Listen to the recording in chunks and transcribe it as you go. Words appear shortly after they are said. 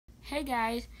Hey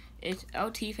guys, it's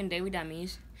LT from Daily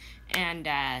Dummies, and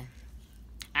I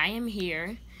am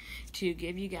here to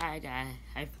give you guys,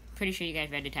 I'm pretty sure you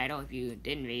guys read the title. If you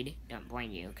didn't read, don't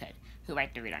blame you, because who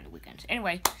likes to read on the weekends?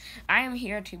 Anyway, I am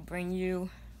here to bring you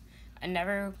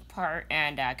another part,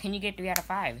 and can you get 3 out of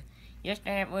 5?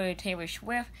 Yesterday I uploaded Taylor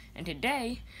Swift, and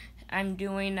today I'm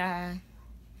doing, I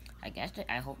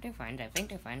hope they're fun, I think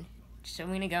they're fun,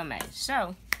 Selina Gomez.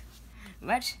 So,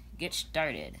 let's get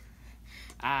started.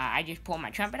 I just pulled my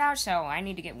trumpet out, so I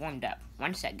need to get warmed up.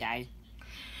 One sec, guys.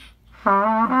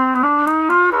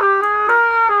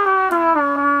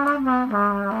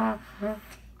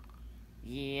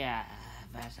 Yeah,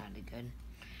 that sounded good.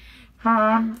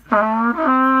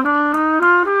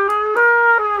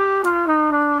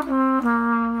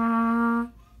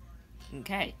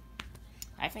 Okay,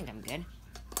 I think I'm good.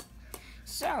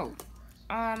 So,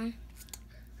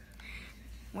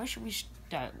 what should we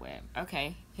start with?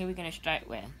 Okay, here we're gonna start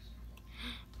with.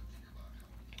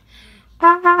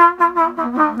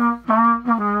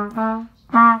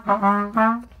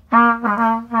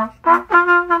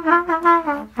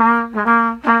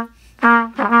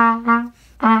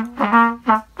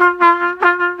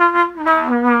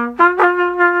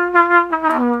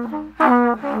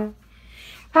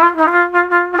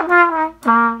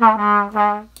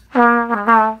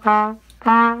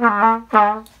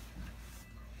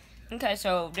 Okay,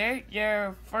 so there's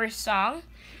your first song.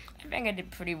 I think I did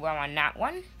pretty well on that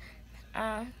one.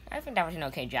 I think that was an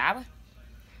okay job.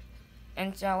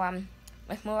 And so,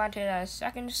 let's move on to the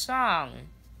second song.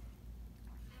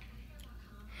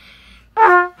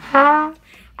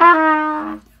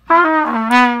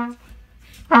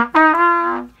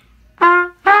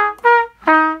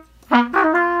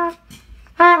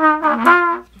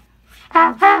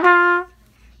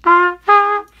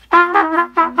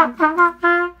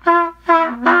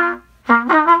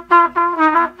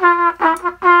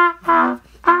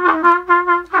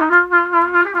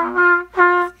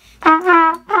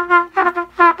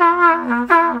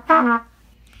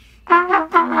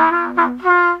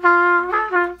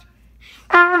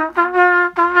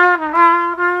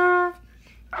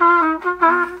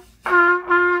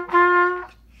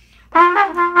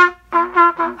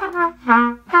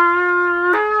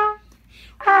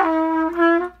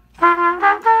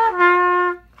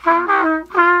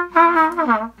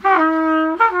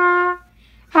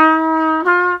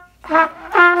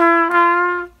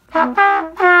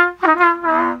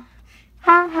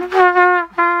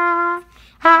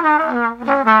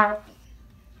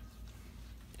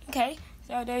 Okay,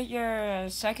 so there's your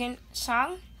second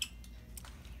song.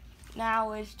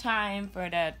 Now it's time for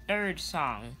the third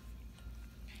song.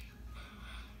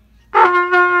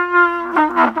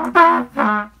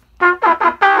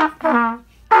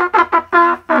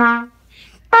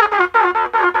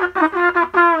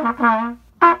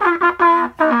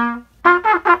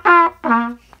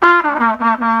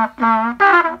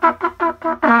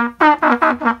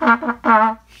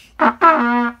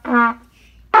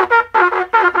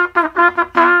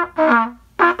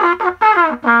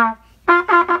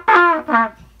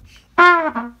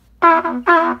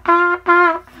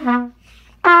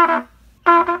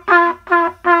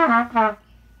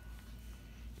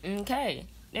 Okay,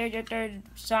 there's your third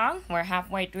song. We're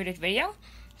halfway through this video.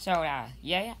 So,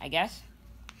 yeah, I guess.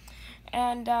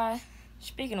 And,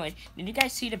 speaking of which, did you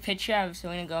guys see the picture of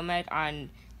Selina Gomez on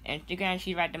Instagram?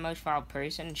 She's like the most followed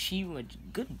person. She was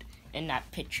good in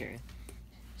that picture.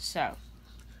 So,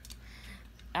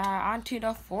 on to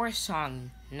the fourth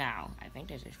song now. I think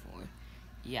this is 4.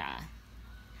 Yeah.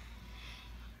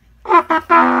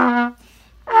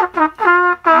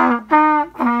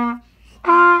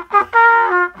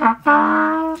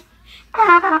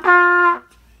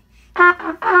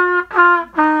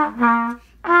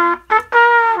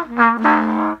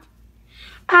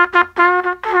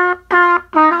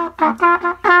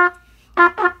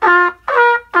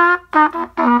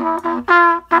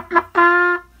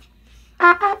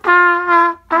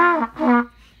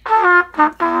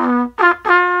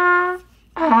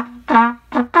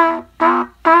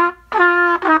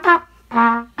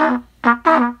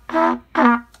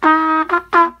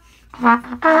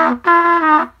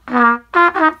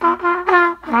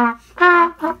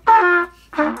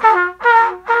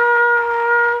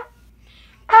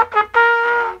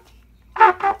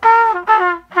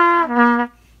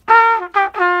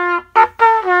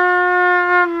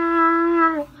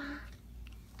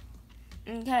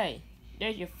 Okay,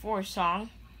 there's your fourth song.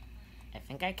 I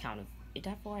think I counted. Is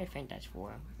that 4? I think that's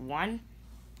 4. 1,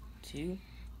 2.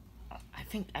 I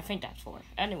think that's 4.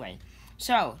 Anyway,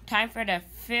 so time for the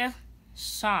fifth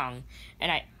song,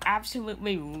 and I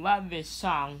absolutely love this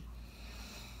song.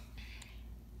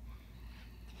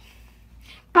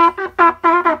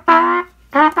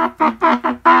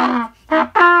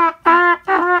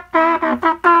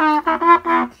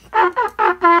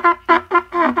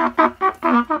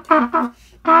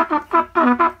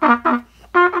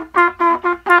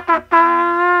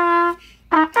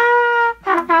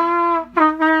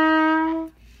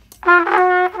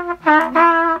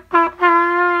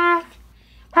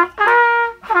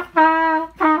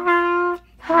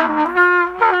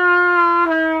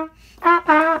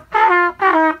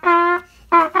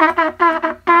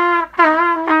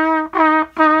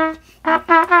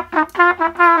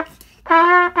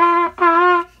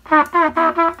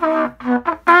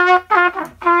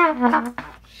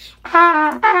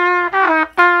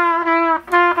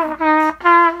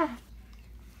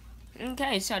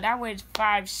 Okay, so that was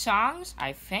 5 songs,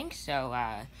 I think. So,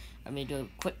 let me do a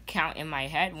quick count in my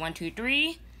head. 1, 2,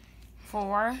 3,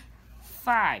 4,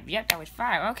 5. Yep, that was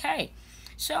 5. Okay.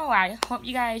 So, I hope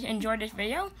you guys enjoyed this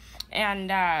video. And,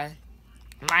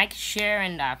 like, share,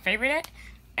 and favorite it.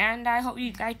 And I hope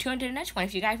you guys tune to the next one.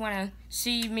 If you guys want to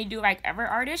see me do, like, every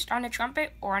artist on the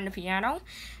trumpet or on the piano,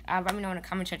 let me know in the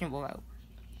comment section below.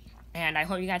 And I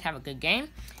hope you guys have a good game.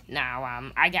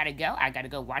 Now, I gotta go. I gotta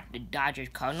go watch the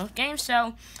Dodgers-Cardinals game.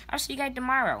 So, I'll see you guys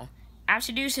tomorrow. I'm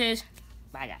Seduces.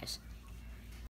 Bye, guys.